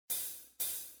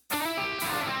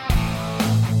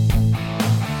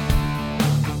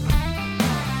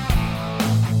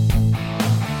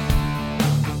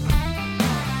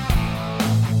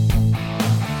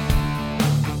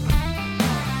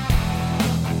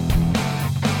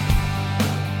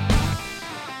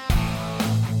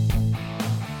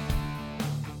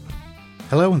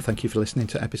Hello and thank you for listening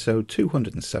to episode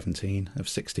 217 of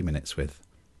 60 Minutes With.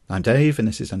 I'm Dave and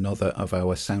this is another of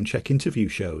our Soundcheck interview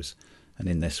shows, and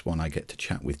in this one I get to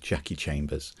chat with Jackie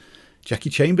Chambers. Jackie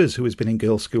Chambers, who has been in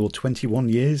Girls' School 21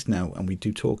 years now, and we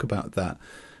do talk about that.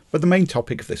 But the main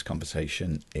topic of this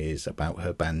conversation is about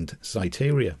her band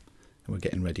Zyteria, who are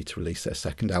getting ready to release their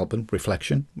second album,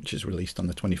 Reflection, which is released on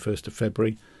the 21st of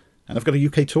February. And I've got a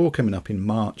UK tour coming up in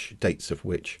March, dates of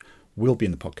which will be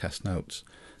in the podcast notes.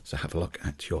 So have a look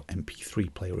at your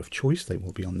MP3 player of choice. They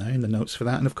will be on there in the notes for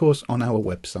that. And of course on our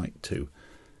website too.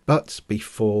 But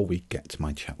before we get to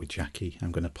my chat with Jackie,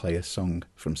 I'm going to play a song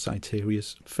from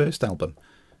Zyteria's first album,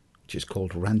 which is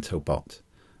called Rantobot.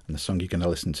 And the song you're going to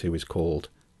listen to is called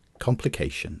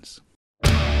Complications.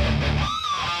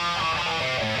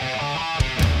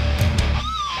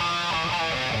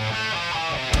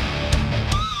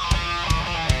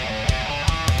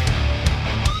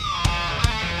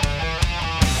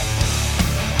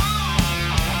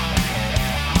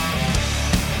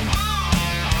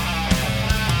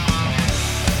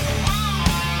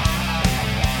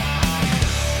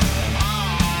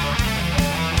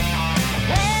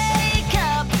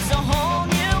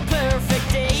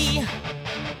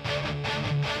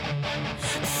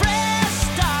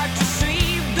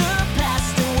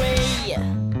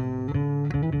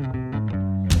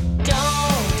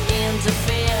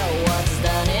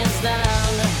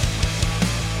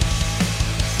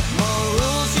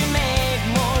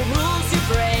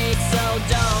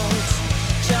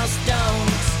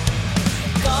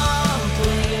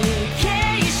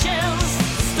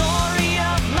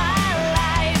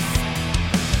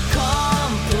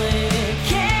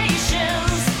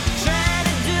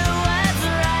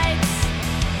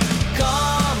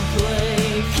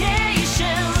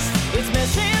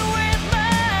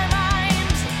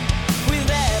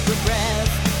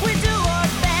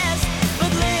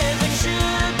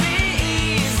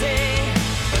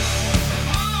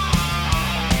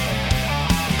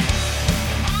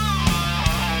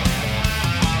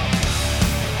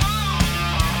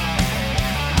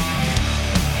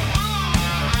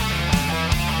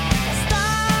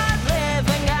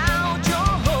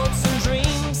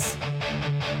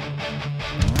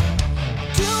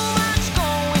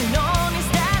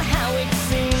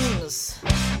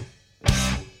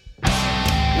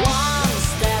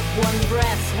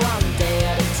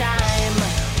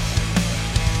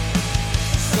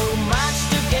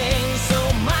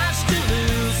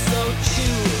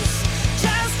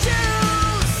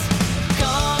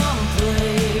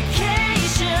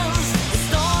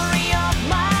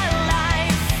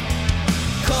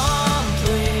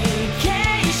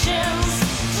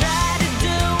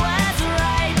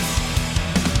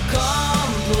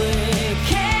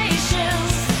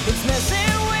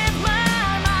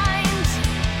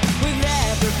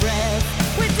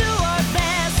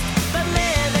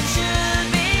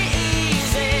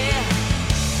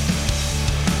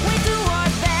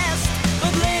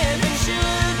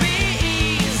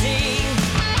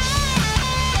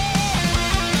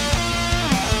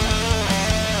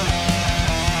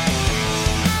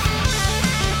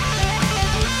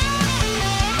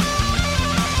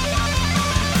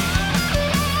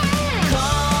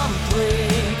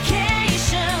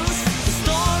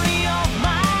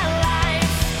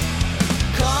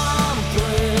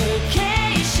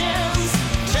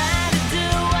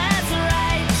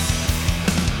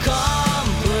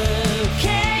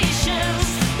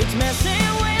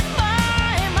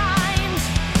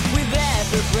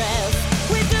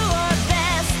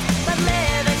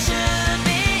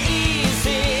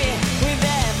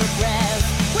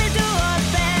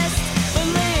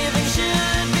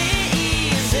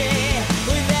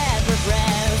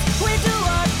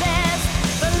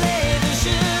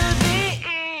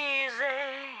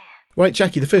 Right,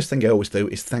 Jackie, the first thing I always do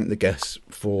is thank the guests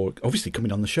for obviously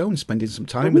coming on the show and spending some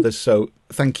time with us. So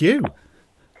thank you.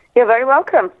 You're very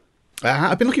welcome.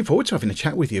 I've been looking forward to having a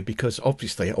chat with you because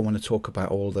obviously I want to talk about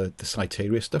all the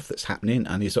Zyteria stuff that's happening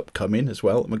and is upcoming as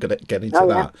well. And we're going to get into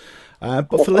that.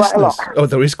 But for listeners,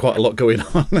 there is quite a lot going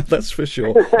on, that's for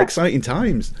sure. Exciting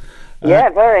times.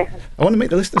 Yeah, very. I want to make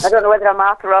the listeners... I don't know whether I'm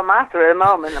Arthur or Martha at the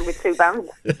moment. I'm with two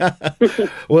bands.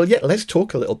 Well, yeah, let's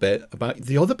talk a little bit about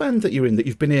the other band that you're in, that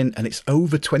you've been in, and it's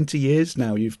over 20 years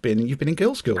now. You've been in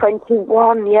Girls' School.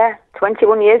 21, yeah.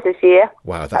 21 years this year.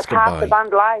 Wow, that's half goodbye. the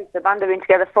band live. The band have been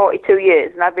together 42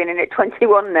 years, and I've been in it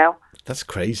 21 now. That's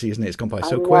crazy, isn't it? It's gone by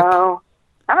so quick. And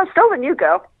I'm still the new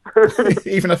girl.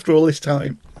 Even after all this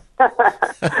time.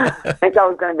 It's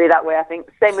always going to be that way, I think.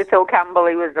 Same with Phil Campbell.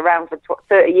 He was around for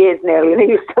 30 years nearly, and he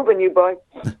was still the new boy.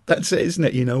 That's it, isn't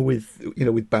it?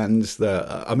 With bands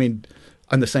that,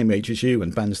 I'm the same age as you,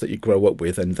 and bands that you grow up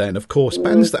with, and then of course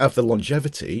bands that have the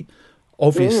longevity.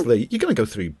 Obviously, you're going to go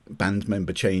through band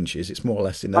member changes. It's more or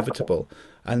less inevitable.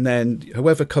 And then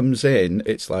whoever comes in,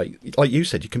 it's like you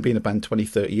said, you can be in a band 20,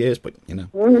 30 years, but,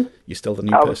 you're still the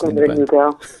new person in the band. New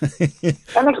girl.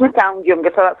 That makes me sound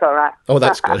younger, so that's all right. Oh,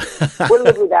 that's good. We'll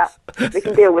live with that. We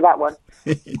can deal with that one.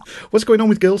 What's going on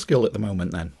with Girl School at the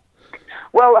moment, then?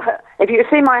 Well, if you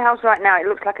see my house right now, it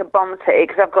looks like a bomb city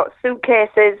because I've got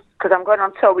suitcases because I'm going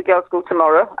on tour with Girl School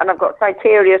tomorrow, and I've got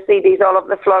Cyteria CDs all over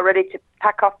the floor ready to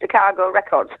pack off to Cargo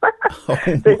Records. Oh,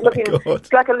 so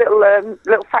it's like a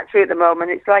little factory at the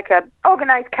moment. It's like a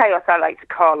organised chaos, I like to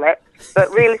call it, but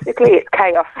realistically it's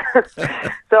chaos.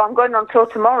 So I'm going on tour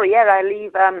tomorrow. Yeah, I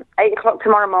leave 8 o'clock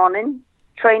tomorrow morning,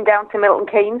 train down to Milton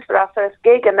Keynes for our first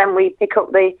gig, and then we pick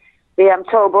up the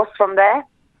tour bus from there.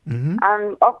 Mm-hmm.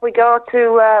 And off we go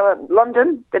to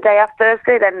London the day after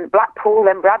Thursday, then Blackpool,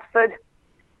 then Bradford.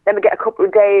 Then we get a couple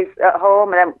of days at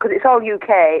home, and then because it's all UK,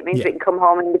 it means we can come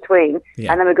home in between.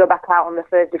 Yeah. And then we go back out on the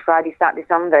Thursday, Friday, Saturday,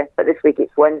 Sunday. But this week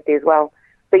it's Wednesday as well.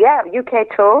 So yeah, UK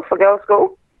tour for Girl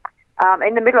School.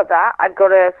 In the middle of that, I've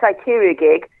got a Cyteria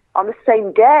gig on the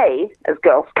same day as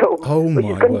Girl School, which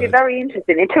is going to be very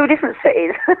interesting in 2 different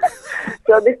cities.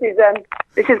 So this is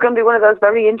going to be one of those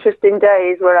very interesting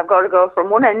days where I've got to go from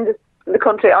one end of the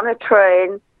country on a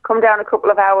train, come down a couple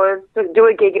of hours, do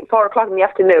a gig at 4 o'clock in the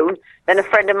afternoon. Then a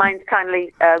friend of mine's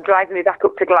kindly driving me back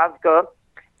up to Glasgow,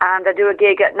 and I do a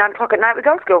gig at 9 o'clock at night with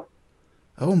Girl School.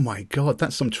 Oh my God,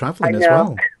 that's some travelling as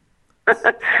well.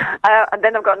 And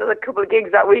then I've got another couple of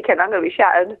gigs that weekend. I'm going to be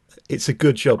shattered. It's a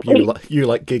good job. You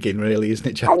like gigging, really, isn't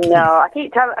it, Jackie? I know. I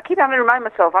keep having to remind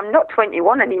myself I'm not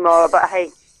 21 anymore, but hey,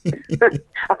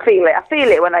 I feel it. I feel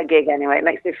it when I gig anyway. It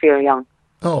makes me feel young.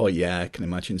 Oh, yeah, I can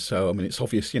imagine so. I mean, it's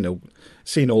obvious,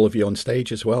 seeing all of you on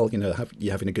stage as well,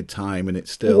 you're having a good time, and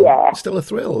it's still a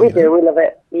thrill. We do. We love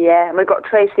it. Yeah, and we've got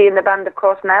Tracy in the band, of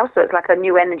course, now, so it's like a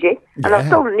new energy. And I'm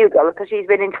still a new girl because she's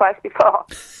been in twice before.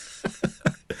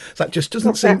 That just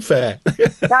doesn't seem fair.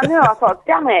 I know. I thought,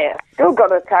 damn it, still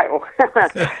got a title.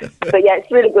 But yeah, it's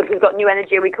really good. We've got new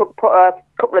energy. We could put a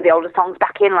couple of the older songs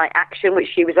back in, like Action, which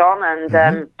she was on,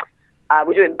 and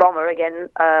we're doing Bomber again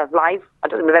live. I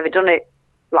don't think we've ever done it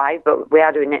live, but we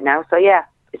are doing it now. So yeah,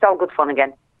 it's all good fun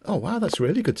again. Oh wow, that's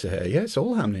really good to hear. Yeah, it's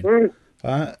all happening.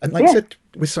 And like you said,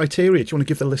 with Cyteria, do you want to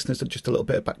give the listeners just a little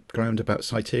bit of background about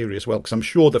Cyteria as well? Because I'm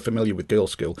sure they're familiar with Girl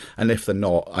School, and if they're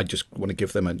not, I just want to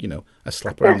give them a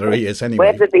slap around their ears anyway.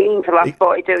 Where's it been for the last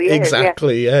 42 years?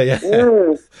 Exactly, yeah.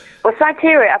 Well,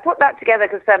 Cyteria, I put that together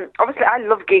because obviously I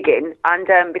love gigging,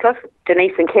 and because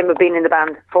Denise and Kim have been in the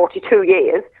band 42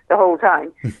 years, the whole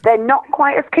time, they're not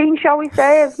quite as keen, shall we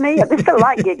say, as me. They still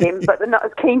like gigging, but they're not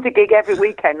as keen to gig every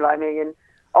weekend like me, and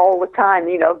all the time,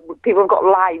 people have got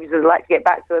lives and like to get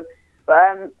back to them. But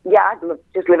I'd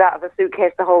just live out of a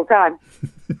suitcase the whole time.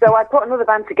 So I put another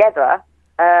band together,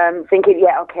 thinking,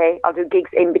 I'll do gigs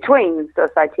in between. So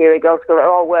Cyteria, Girl School,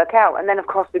 it'll all work out. And then, of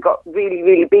course, we got really,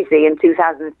 really busy in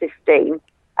 2015.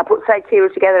 I put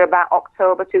Cyteria together about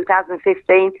October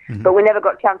 2015, but we never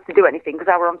got a chance to do anything because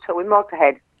I was on tour with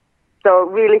Motorhead. So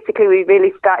realistically, we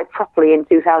really started properly in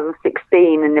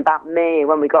 2016, in about May,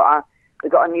 when we got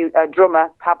a new drummer,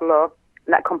 Pablo,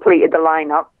 and that completed the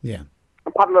lineup. Yeah.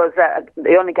 And Pablo's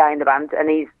the only guy in the band, and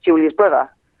he's Julia's brother.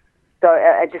 So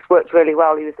it just worked really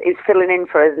well. He was filling in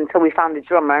for us until we found a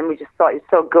drummer, and we just thought he was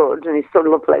so good and he's so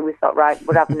lovely. We thought, right,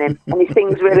 we're having him. And he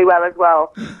sings really well as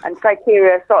well. And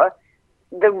Cyteria, sort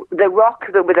of the rock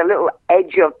with a little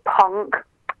edge of punk,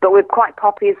 but we're quite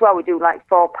poppy as well. We do like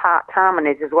 4-part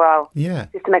harmonies as well. Yeah.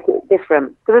 Just to make it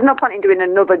different. So there's no point in doing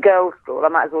another Girl School. I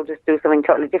might as well just do something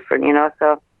totally different,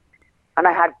 So, and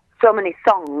I had so many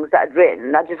songs that I'd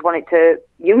written, I just wanted to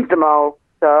use them all.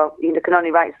 So you can only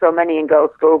write so many in Girl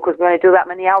School because we only do that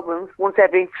many albums once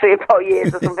every 3 or 4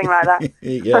 years or something like that.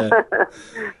 Yeah.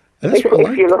 And that's what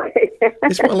I like.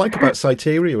 That's what I like about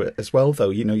Cyteria as well, though.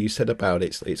 You said about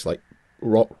it's like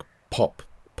rock, pop,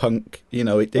 punk.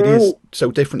 It is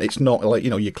so different. It's not like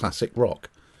your classic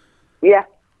rock. Yeah.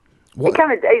 What?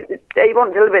 You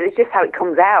want a little bit. It's just how it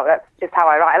comes out. That's just how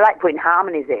I write. I like putting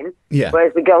harmonies in. Yeah.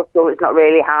 Whereas with Girl School, it's not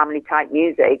really harmony type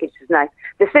music. It's just nice.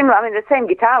 The same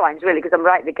guitar lines really, because I'm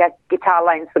writing the guitar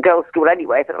lines for Girl School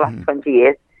anyway for the last 20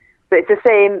 years. So it's the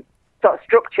same sort of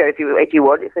structure, if you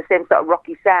would. It's the same sort of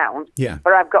rocky sound. Yeah.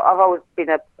 But I was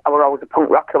always a punk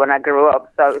rocker when I grew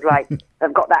up. So it was like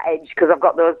I've got that edge because I've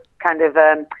got those kind of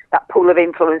that pool of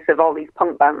influence of all these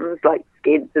punk bands like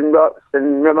Skids and Ruts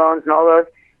and Ramones and all those.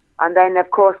 And then, of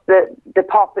course, the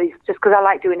pop is just because I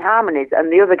like doing harmonies.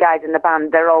 And the other guys in the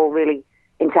band, they're all really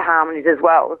into harmonies as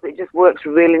well. So it just works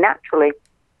really naturally.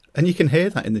 And you can hear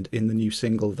that in the new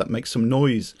single that makes some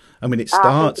noise. I mean, it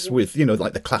starts with, you know,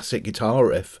 like the classic guitar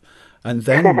riff, and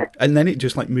then it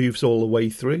just like moves all the way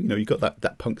through. You know, you got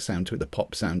that punk sound to it, the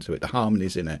pop sound to it, the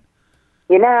harmonies in it.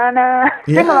 You know,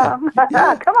 sing along.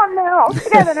 Yeah. Come on now, all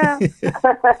together now.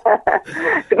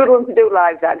 It's a good one to do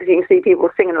live, that, because you can see people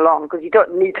singing along, because you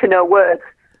don't need to know words.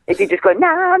 If you just go,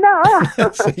 no.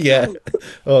 Yeah.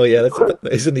 Oh, yeah, that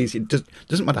isn't easy. It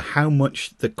doesn't matter how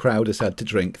much the crowd has had to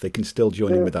drink, they can still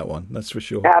join in with that one, that's for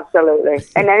sure. Absolutely.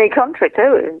 In any country,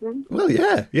 too. Well,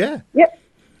 yeah. Yep.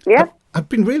 Yeah. I've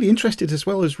been really interested as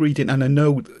well as reading, and I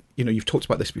know, you know, you've talked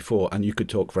about this before, and you could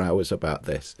talk for hours about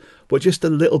this, but just a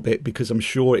little bit, because I'm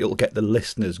sure it'll get the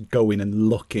listeners going and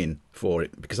looking for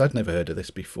it, because I've never heard of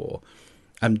this before.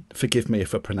 And forgive me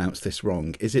if I pronounce this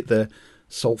wrong. Is it the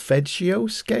solfeggio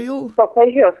scale?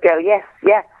 Solfeggio scale, yes,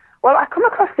 yeah. Well, I come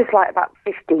across this like about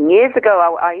 15 years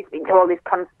ago. I used to be into all these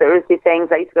conspiracy things.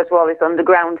 I used to go to all these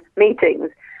underground meetings.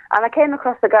 And I came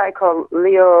across a guy called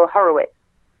Leo Horowitz.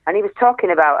 And he was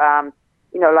talking about,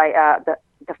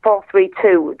 the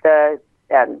 432, the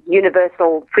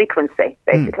universal frequency,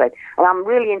 basically. And I'm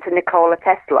really into Nikola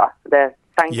Tesla, the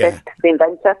scientist, the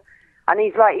inventor. And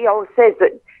he always says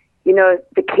that, you know,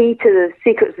 the key to the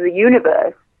secrets of the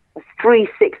universe is 3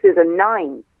 6s and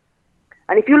 9s.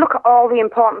 And if you look at all the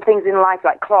important things in life,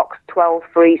 like clocks, 12,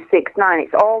 3, 6, 9,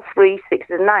 it's all 3 6s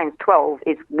and 9s. 12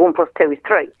 is 1 plus 2 is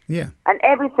 3. Yeah. And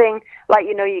everything, like,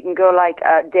 you know, you can go like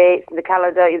dates in the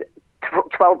calendar,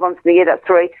 12 months in the year, that's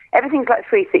 3. Everything's like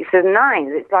 3 6s and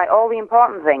 9s. It's like all the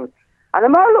important things. And the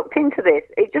more I looked into this,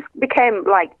 it just became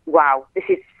like, wow, this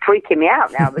is freaking me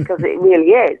out now, because it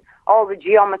really is. All the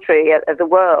geometry of the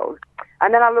world.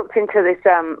 And then I looked into this,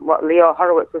 what Leo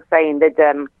Horowitz was saying, they'd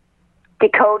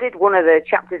decoded one of the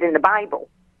chapters in the Bible.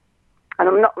 And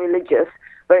I'm not religious,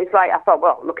 but it's like, I thought,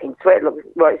 well, look into it, look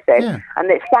what it says. Yeah. And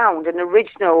they found an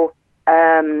original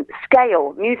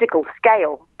scale, musical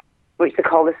scale, which they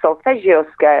call the solfeggio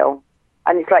scale.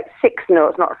 And it's like 6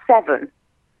 notes, not 7.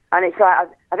 And it's like,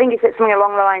 I think it's something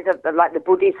along the lines of like the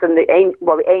Buddhists and the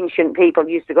ancient people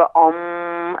used to go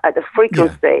at the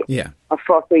frequency of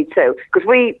 432. Because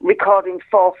we record in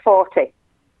 440,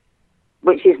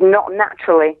 which is not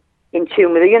naturally in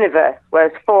tune with the universe.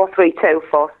 Whereas 432,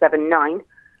 479,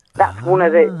 that's one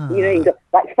of the, you know, you go,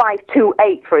 like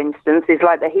 528, for instance, is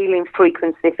like the healing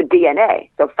frequency for DNA.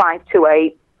 So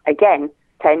 528, again,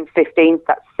 10, 15,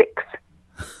 that's 6.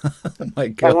 Oh my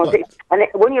God.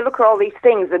 When you look at all these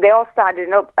things, they all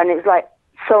started up, and it's like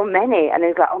so many, and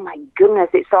it's like, oh my goodness,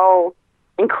 it's all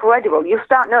incredible. You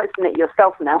start noticing it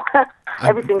yourself now.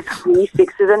 Everything's 3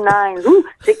 6s and 9s. Ooh,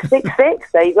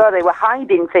 666. There you go. They were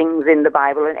hiding things in the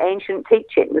Bible and ancient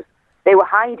teachings. They were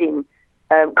hiding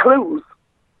clues.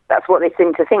 That's what they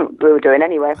seem to think we were doing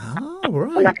anyway. Oh,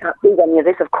 right. And I can't see any of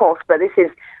this, of course, but this is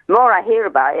more I hear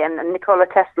about it. And Nikola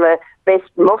Tesla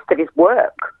based most of his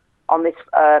work on this.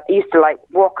 He used to like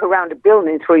walk around a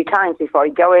building 3 times before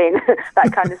he'd go in,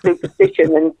 that kind of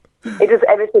superstition. And he does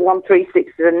everything on 3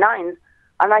 6s and 9s.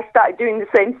 And I started doing the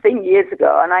same thing years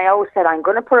ago. And I always said, I'm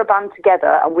going to put a band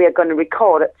together and we are going to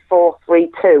record at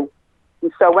 432.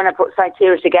 And so when I put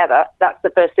Cytera together, that's the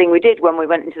first thing we did when we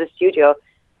went into the studio,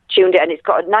 tuned it, and it's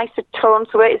got a nicer tone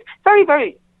to it. It's very,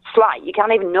 very slight. You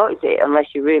can't even notice it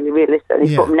unless you really, really listen.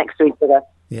 You put them next to each other.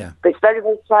 Yeah. But it's very,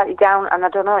 very slightly down, and I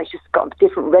don't know, it's just got a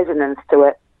different resonance to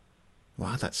it.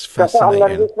 Wow, that's fascinating. So I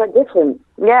thought, it's quite different.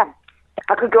 Yeah.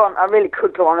 I could go on, I really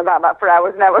could go on about that for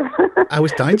hours and hours. I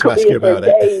was dying to ask you about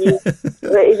it.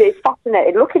 It's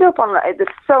fascinating. Look it up there's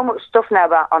so much stuff now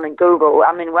on Google.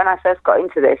 I mean, when I first got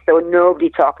into this, there was nobody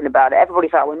talking about it. Everybody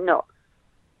thought I was nuts,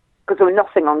 because there was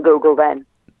nothing on Google then.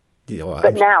 Yeah, well,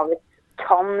 but now there's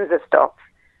tons of stuff.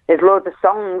 There's loads of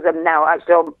songs, and now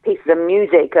actually all pieces of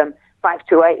music,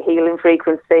 528 healing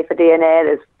frequency for DNA.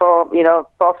 There's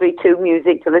 432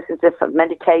 music to listen to for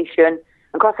meditation.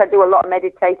 Of course, I do a lot of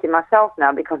meditating myself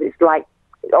now, because it's like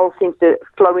it all seems to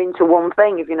flow into one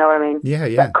thing, if you know what I mean. Yeah.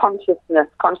 That consciousness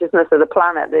of the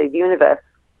planet, the universe.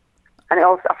 And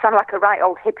I sound like a right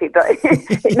old hippie, but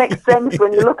it makes sense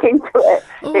when you look into it.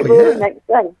 It really makes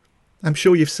sense. I'm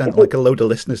sure you've sent like a load of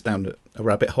listeners down a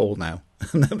rabbit hole now.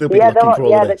 They'll be looking for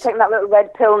all of they're taking that little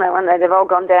red pill now, and they've all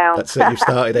gone down. That's it, you've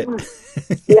started it.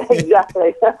 Yeah,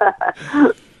 exactly.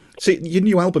 So your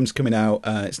new album's coming out,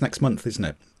 it's next month, isn't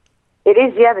it? It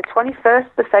is, yeah, the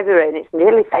 21st of February, and it's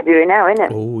nearly February now, isn't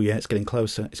it? Oh, yeah, it's getting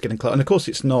closer. It's getting closer. And of course,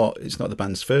 it's not the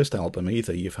band's first album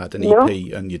either. You've had an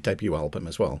EP and your debut album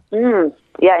as well.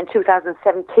 Yeah, in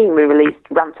 2017 we released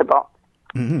Rantabot.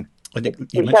 Mm-hmm. And you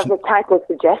Which, as mentioned, the title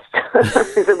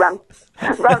suggests, is a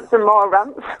rants and more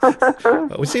rants.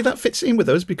 well, see, that fits in with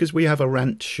us because we have a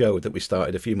rant show that we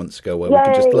started a few months ago where we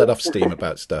can just let off steam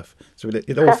about stuff. So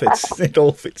it all fits. It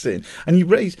all fits in. And you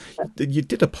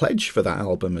did a pledge for that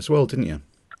album as well, didn't you?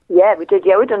 Yeah, we did.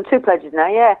 Yeah, we've done 2 pledges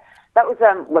now. Yeah, that was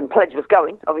when Pledge was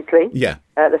going, obviously. Yeah.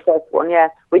 The first one. Yeah,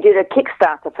 we did a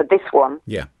Kickstarter for this one.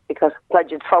 Yeah. Because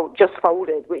Pledge had just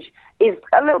folded, which is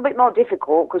a little bit more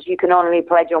difficult because you can only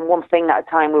pledge on one thing at a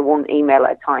time with one email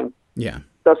at a time. Yeah.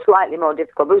 So slightly more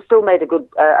difficult, but we still made a good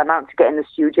amount to get in the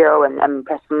studio and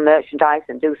press some merchandise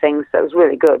and do things. So it was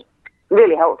really good,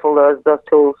 really helpful. Those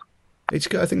tools. It's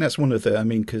good. I think that's one of the. I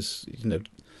mean, because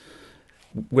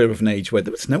we're of an age where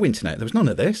there was no internet. There was none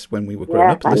of this when we were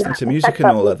growing up and listening to music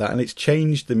and all of that. And it's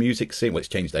changed the music scene. Well, it's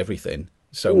changed everything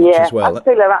so much as well. I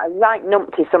feel like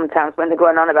numpty sometimes when they're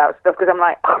going on about stuff because I'm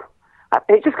like,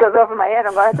 it just goes over my head.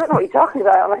 I'm like, I don't know what you're talking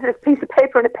about. I'm like, there's a piece of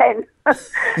paper and a pen.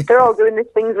 They're all doing these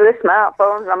things with their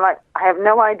smartphones. I'm like, I have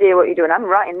no idea what you're doing. I'm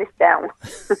writing this down.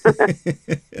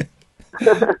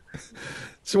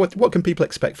 So what can people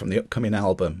expect from the upcoming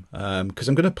album? Because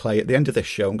I'm going to play, at the end of this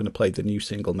show, I'm going to play the new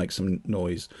single, Make Some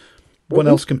Noise. What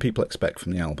else can people expect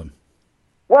from the album?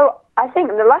 Well, I think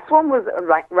the last one was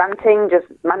like ranting, just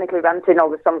manically ranting all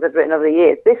the songs I've written over the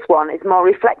years. This one is more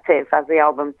reflective, as the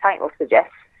album title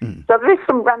suggests. So there is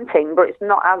some ranting, but it's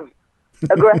not as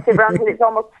aggressive ranting. It's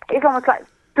almost like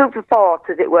food for thought,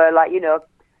 as it were. Like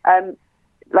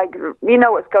like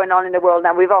what's going on in the world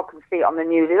now. We've all can see it on the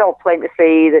news. It's all plain to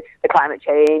see the climate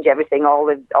change, everything, all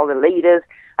the leaders,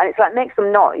 and it's like Make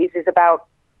Some Noise is about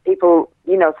people,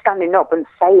 standing up and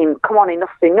saying, "Come on, enough's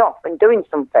enough," and doing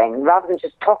something rather than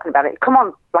just talking about it. Come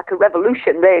on, like a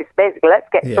revolution, basically. Let's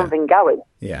get something going.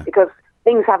 Yeah. Because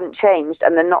things haven't changed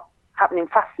and they're not happening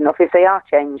fast enough if they are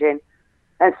changing.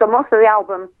 And so most of the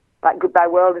album, like Goodbye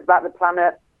World, is about the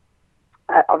planet.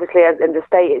 Obviously, in the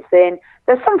state it's in.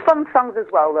 There's some fun songs as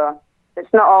well, though.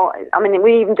 It's not all. I mean,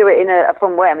 we even do it in a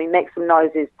fun way. I mean, Make Some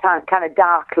Noise is kind of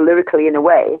dark lyrically in a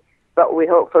way, but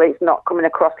hopefully it's not coming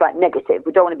across like negative.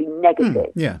 We don't want to be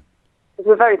negative. Yeah.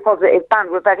 We're a very positive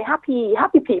band. We're very happy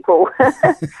people.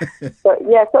 But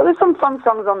yeah, so there's some fun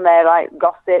songs on there, like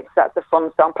Gossips. That's a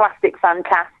fun song. Plastic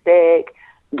Fantastic,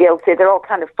 Guilty. They're all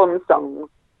kind of fun songs.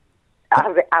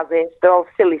 As if they're all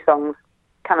silly songs.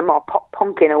 Kind of more pop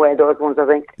punk in a way, those ones, I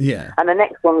think. Yeah. And the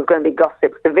next one's going to be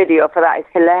Gossips. The video for that is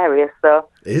hilarious, so.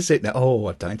 Is it? Oh,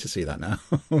 I'm dying to see that now.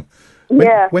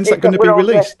 When's that going to be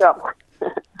released?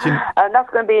 And that's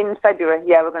going to be in February.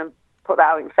 Yeah, we're going to put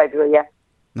that out in February, yeah.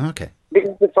 Okay. This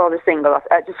is before the single,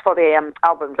 just for the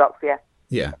album drops, yeah.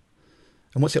 Yeah.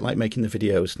 And what's it like making the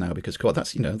videos now? Because God,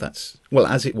 that's well,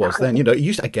 as it was then. It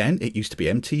used to be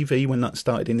MTV when that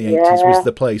started in the 80s was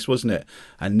the place, wasn't it?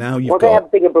 And now they have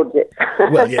bigger budgets.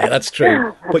 Well, yeah, that's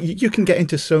true. But you can get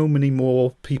into so many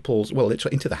more people's it's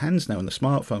into the hands now and the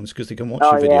smartphones because they can watch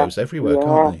your videos everywhere,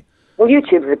 can't they? Well,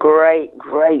 YouTube's a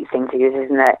great thing to use,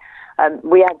 isn't it?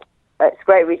 We had. It's a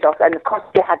great resource, and of course,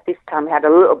 we had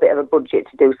a little bit of a budget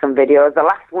to do some videos. The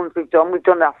last ones we've done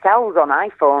ourselves on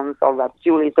iPhones, or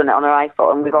Julie's done it on her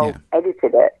iPhone, and we've all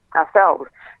edited it ourselves.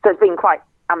 So it's been quite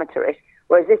amateurish.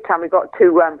 Whereas this time we've got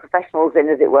 2 professionals in,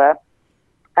 as it were.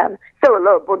 Still a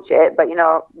low budget, but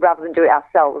rather than do it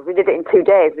ourselves, we did it in 2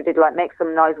 days. We did Make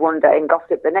Some Noise one day and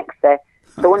Gossip the next day.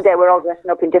 So one day we're all dressing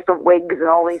up in different wigs and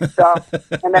all these stuff,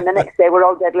 and then the next day we're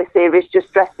all deadly serious,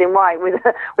 just dressed in white with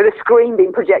a screen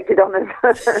being projected on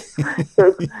us.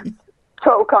 So it's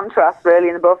total contrast, really,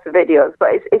 in both the videos.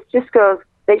 But it just shows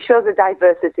the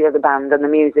diversity of the band and the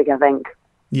music, I think.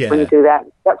 Yeah. When you do that,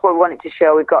 that's what we wanted to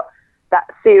show. We've got that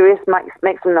serious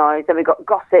Make Some Noise, and we've got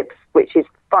Gossips, which is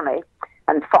funny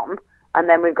and fun. And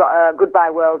then we've got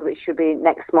Goodbye World, which should be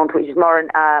next month, which is more,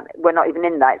 we're not even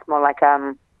in that. It's more like,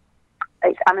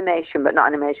 it's animation, but not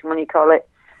animation. When you call it,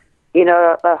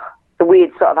 the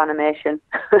weird sort of animation.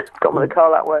 I don't want to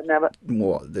call that word now, but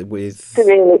what with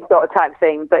surrealist sort of type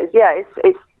thing. But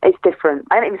it's different.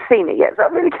 I haven't even seen it yet, so I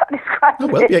really can't describe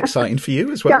it. Well, it'll be exciting for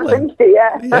you as well.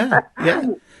 Yeah.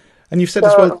 And you've said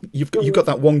as well, you've got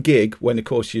that one gig when, of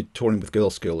course, you're touring with Girl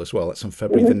School as well. That's on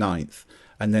February the 9th.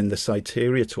 And then the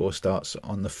Cyteria tour starts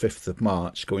on the 5th of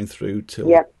March, going through till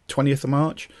 20th of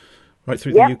March, right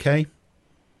through the UK.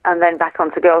 And then back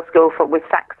onto Girl School with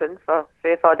Saxon for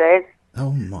 3 or 4 days.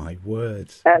 Oh, my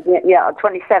words. On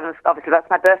 27th, obviously, that's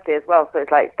my birthday as well, so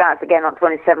it's it starts again on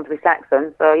 27th with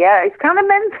Saxon. So, yeah, it's kind of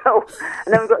mental.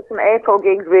 And then we've got some April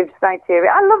gigs with Cyteria.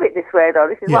 I love it this way, though.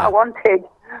 This is what I wanted.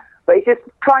 But it's just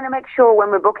trying to make sure when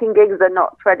we're booking gigs, they're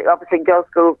not obviously Girl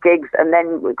School gigs, and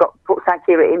then we've got put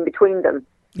Cyteria in between them.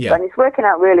 Yeah. And it's working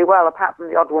out really well, apart from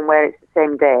the odd one where it's the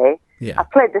same day. Yeah.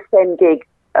 I've played the same gig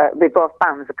with both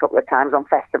bands a couple of times on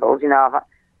festivals. You know,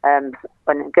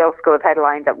 when Girls' School have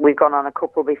headlined, we've gone on a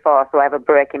couple before, so I have a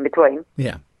break in between.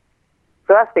 Yeah.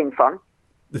 So that's been fun.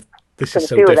 This is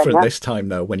so different this time,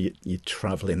 though, when you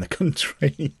travel in the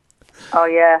country. Oh,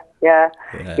 yeah.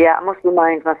 I must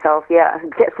remind myself,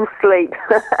 get some sleep.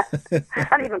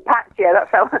 And even packed,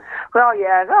 that's how,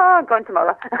 I'm going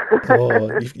tomorrow.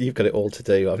 Oh, you've got it all to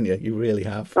do, haven't you? You really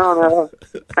have. Oh, no.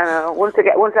 I know. Once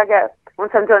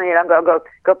I'm done here, I'm going to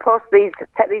go post these,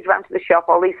 take these round to the shop,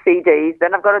 all these CDs,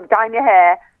 then I've got to dye my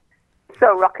hair.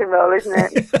 So rock and roll, isn't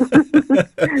it?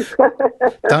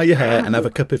 Dye your hair and have a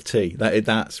cup of tea.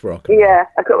 That's rock and roll. Yeah,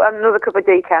 another cup of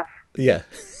decaf. Yeah.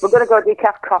 We're going to go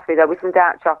decaf coffee, though, with some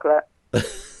dark chocolate.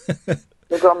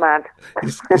 We'll go mad.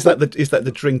 Is that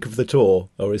the drink of the tour,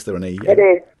 or is there any? It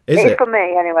is. Is it? For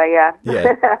me, anyway, yeah.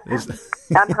 Yeah.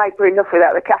 I'm hyper enough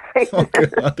without the caffeine. Oh,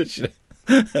 God,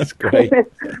 that's great.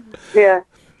 Yeah.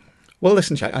 Well,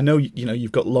 listen, Jack, I know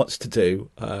you've got lots to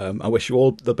do. I wish you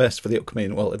all the best for the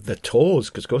upcoming, the tours,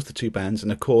 because of course the two bands,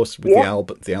 and of course with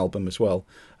the album as well.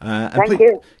 And Thank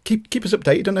you. Keep us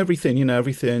updated on everything.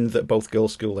 Everything that both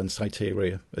Girls' School and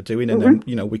Cyteria are doing, and then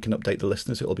we can update the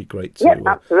listeners. It'll be great.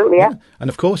 Absolutely. Yeah. And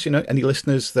of course, any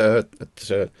listeners that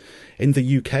are in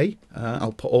the UK,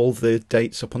 I'll put all the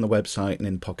dates up on the website and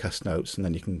in podcast notes, and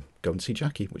then you can go and see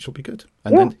Jackie, which will be good.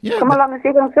 And then come along and see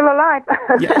if I'm still alive.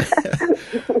 Yeah.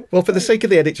 Well, for the sake of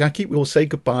the edit, Jackie, we will say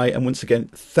goodbye, and once again,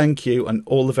 thank you, and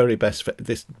all the very best for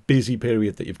this busy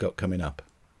period that you've got coming up.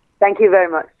 Thank you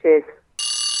very much. Cheers.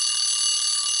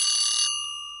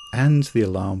 And the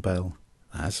alarm bell,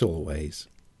 as always,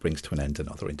 brings to an end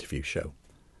another interview show.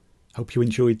 Hope you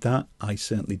enjoyed that. I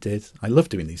certainly did. I love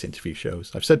doing these interview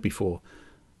shows. I've said before,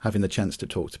 having the chance to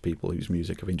talk to people whose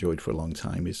music I've enjoyed for a long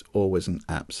time is always an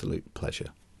absolute pleasure.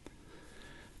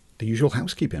 The usual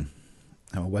housekeeping.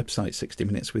 Our website,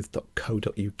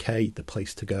 60minuteswith.co.uk, the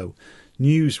place to go.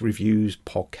 News, reviews,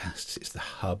 podcasts, it's the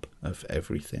hub of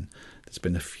everything. There's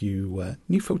been a few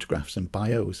new photographs and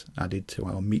bios added to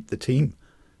our Meet the Team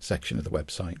section of the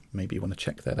website. Maybe you want to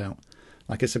check that out.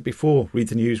 Like I said before, read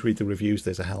the news, read the reviews,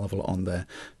 there's a hell of a lot on there.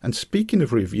 And speaking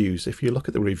of reviews, if you look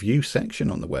at the review section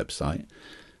on the website,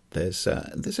 there's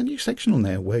a new section on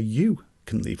there where you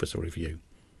can leave us a review.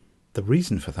 The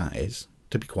reason for that is,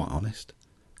 to be quite honest,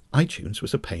 iTunes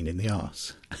was a pain in the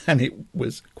arse, and it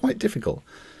was quite difficult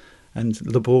and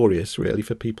laborious, really,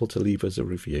 for people to leave us a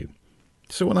review.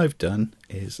 So what I've done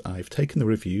is I've taken the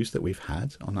reviews that we've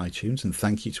had on iTunes, and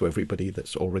thank you to everybody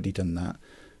that's already done that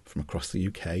from across the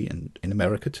UK and in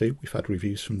America too. We've had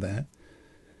reviews from there.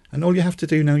 And all you have to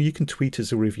do now, you can tweet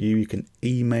us a review, you can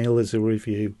email us a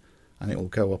review, and it will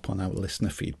go up on our listener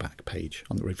feedback page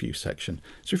on the review section.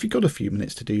 So if you've got a few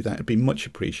minutes to do that, it'd be much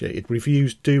appreciated.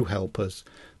 Reviews do help us.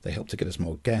 They help to get us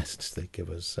more guests. They give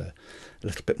us a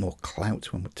little bit more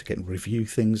clout when to get review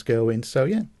things going. So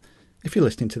yeah, if you're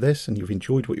listening to this and you've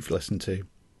enjoyed what you've listened to,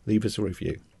 leave us a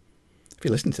review. If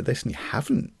you're listening to this and you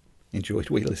haven't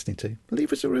enjoyed what you're listening to,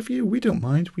 leave us a review. We don't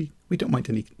mind. We don't mind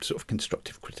any sort of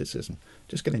constructive criticism.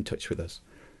 Just get in touch with us.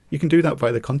 You can do that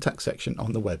via the contact section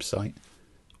on the website,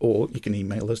 or you can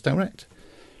email us direct,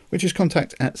 which is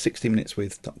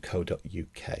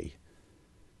contact@60minuteswith.co.uk.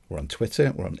 We're on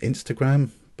Twitter, we're on Instagram,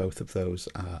 both of those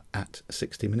are at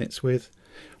 60 Minutes With.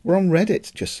 We're on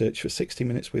Reddit, just search for 60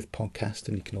 Minutes With Podcast,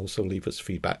 and you can also leave us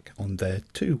feedback on there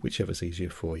too, whichever's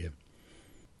easier for you.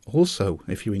 Also,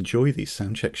 if you enjoy these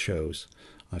soundcheck shows,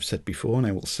 I've said before and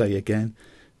I will say again,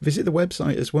 visit the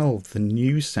website as well. The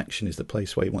news section is the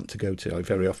place where you want to go to. I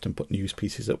very often put news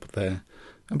pieces up there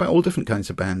about all different kinds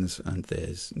of bands, and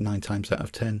there's 9 times out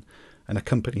of 10 an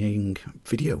accompanying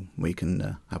video where you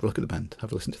can have a look at the band,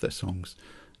 have a listen to their songs.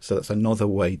 So that's another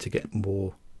way to get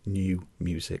more new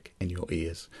music in your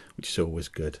ears, which is always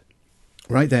good.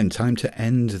 Right then, time to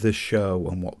end the show,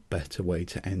 and what better way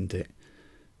to end it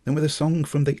than with a song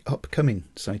from the upcoming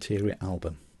Cyteria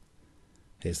album.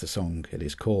 Here's the song. It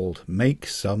is called Make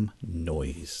Some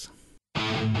Noise.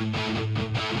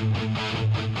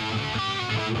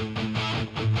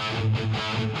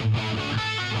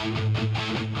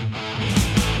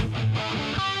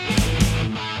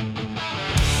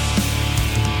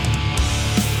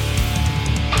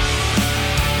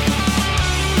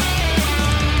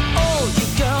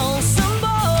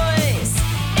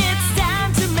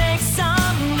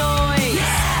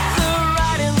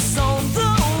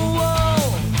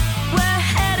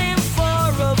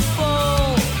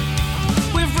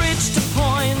 We've reached a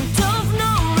point of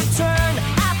no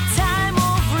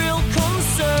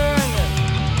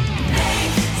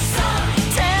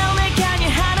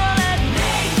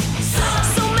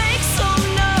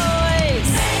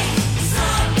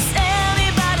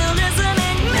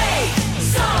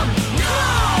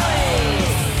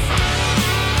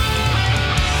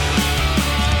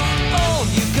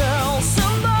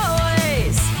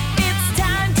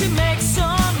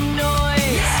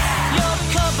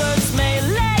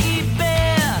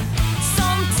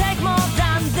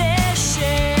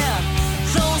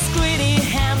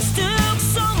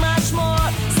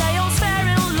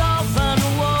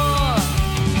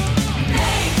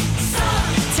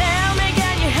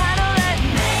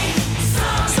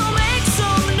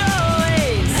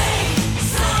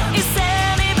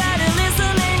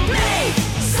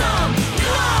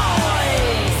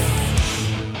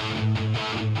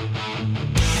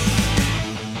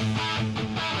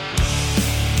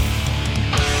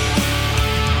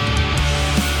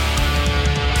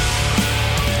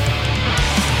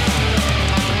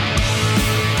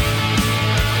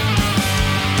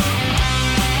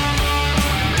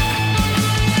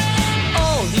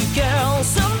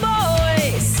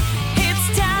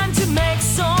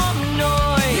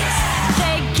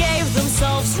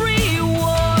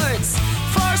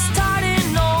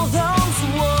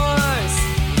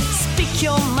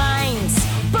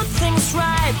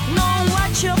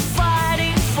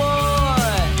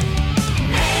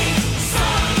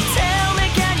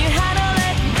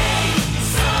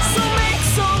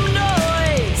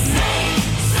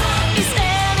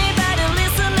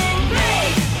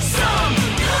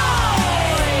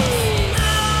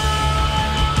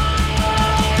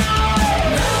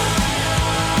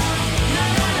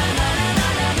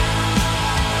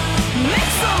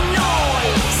So